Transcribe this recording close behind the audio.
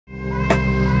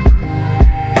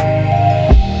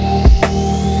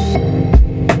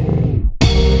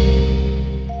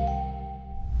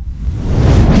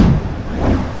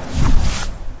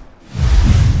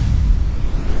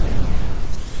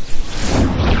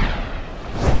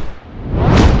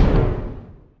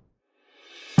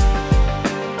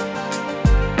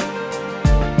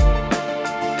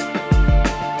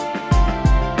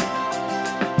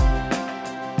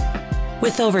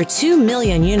With over 2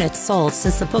 million units sold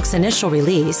since the book's initial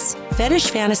release, Fetish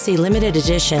Fantasy Limited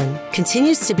Edition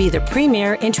continues to be the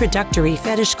premier introductory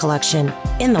fetish collection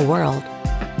in the world.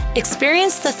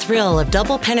 Experience the thrill of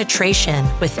double penetration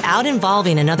without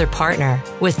involving another partner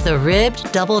with the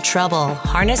ribbed double trouble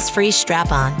harness-free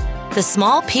strap-on. The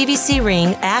small PVC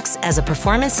ring acts as a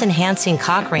performance-enhancing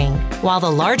cock ring, while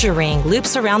the larger ring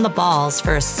loops around the balls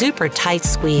for a super tight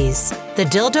squeeze. The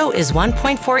dildo is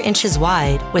 1.4 inches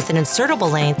wide with an insertable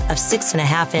length of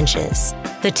 6.5 inches.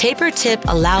 The taper tip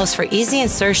allows for easy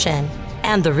insertion,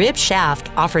 and the rib shaft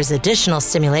offers additional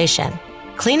stimulation.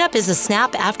 Cleanup is a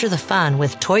snap after the fun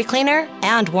with toy cleaner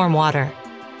and warm water.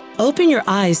 Open your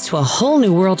eyes to a whole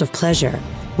new world of pleasure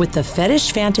with the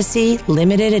Fetish Fantasy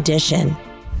Limited Edition.